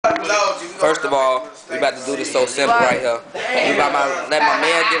First of all, we about to do this so simple right here. We about to let my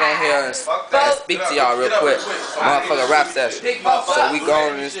man get on here and speak to y'all real quick. Motherfucking rap session. So we go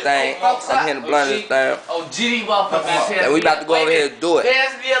on this thing. I'm hitting the blunt of this thing. And we about to go over here and do it.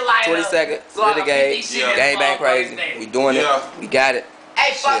 20 seconds, renegade, gang bang crazy. We doing it. We got it.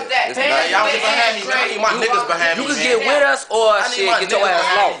 Hey, fuck that. Hey, y'all get behind me, man. I need my niggas behind me. You can get with us or shit, get your ass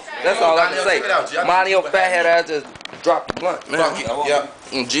lost. That's all I can say. Mind your fat head ass just drop the blunt, man. Fuck it. Yep.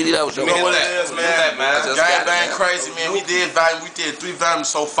 GD, that was your You know what it is, man. Gang bang it, crazy, man. We did 3 volumes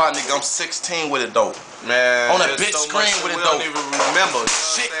so far, nigga. I'm 16 with it though. Man. On a bitch screen with it though. We don't even remember.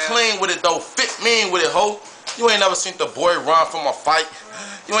 Shit clean with it though. Fit mean with it, ho. You ain't never seen the boy run from a fight.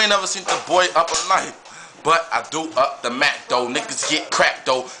 You ain't never seen the boy up a night. But I do up the mat though, niggas get cracked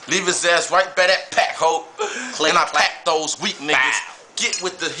though. Leave his ass right by that pack, ho. And I pack those weak niggas. Get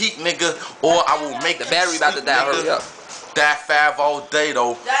with the heat, nigga, or I will make the battery about to die. Hurry up. Die 5 all day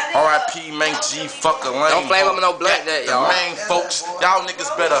though. R.I.P. Mank G, fuck a lame. Don't play with me no black that, y'all. The main folks, y'all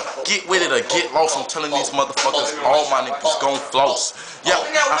niggas better get with it or get lost. I'm telling these motherfuckers, all my niggas gon' floss. Yep,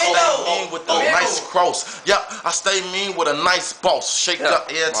 I stay mean with a nice cross. Yep, I stay mean with a nice boss. Shake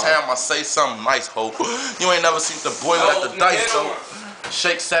up every time I say something nice, ho. You ain't never seen the boy let the dice though.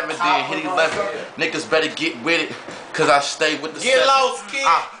 Shake 70 and hit 11. Niggas better get with it, cause I stay with the 7. Get lost, kid.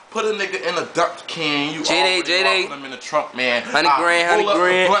 Put a nigga in a duck can, you JD. put him in the trunk, man. 100 grand,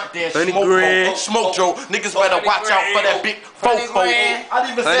 100 grand. Smoke Joe, niggas better watch out for that big fofo.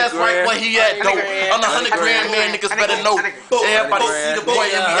 I even said right where he at though. On the 100 grand man, niggas better know. Everybody see the boy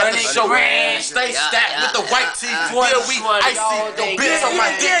and me at the show. Stay stacked with the white tee. Yeah, we icy. Yo, bitch on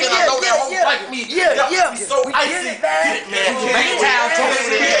my dick and I know that won't like me. Yeah, so icy. Get it, man.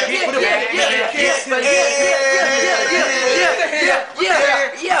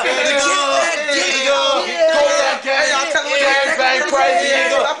 Yeah.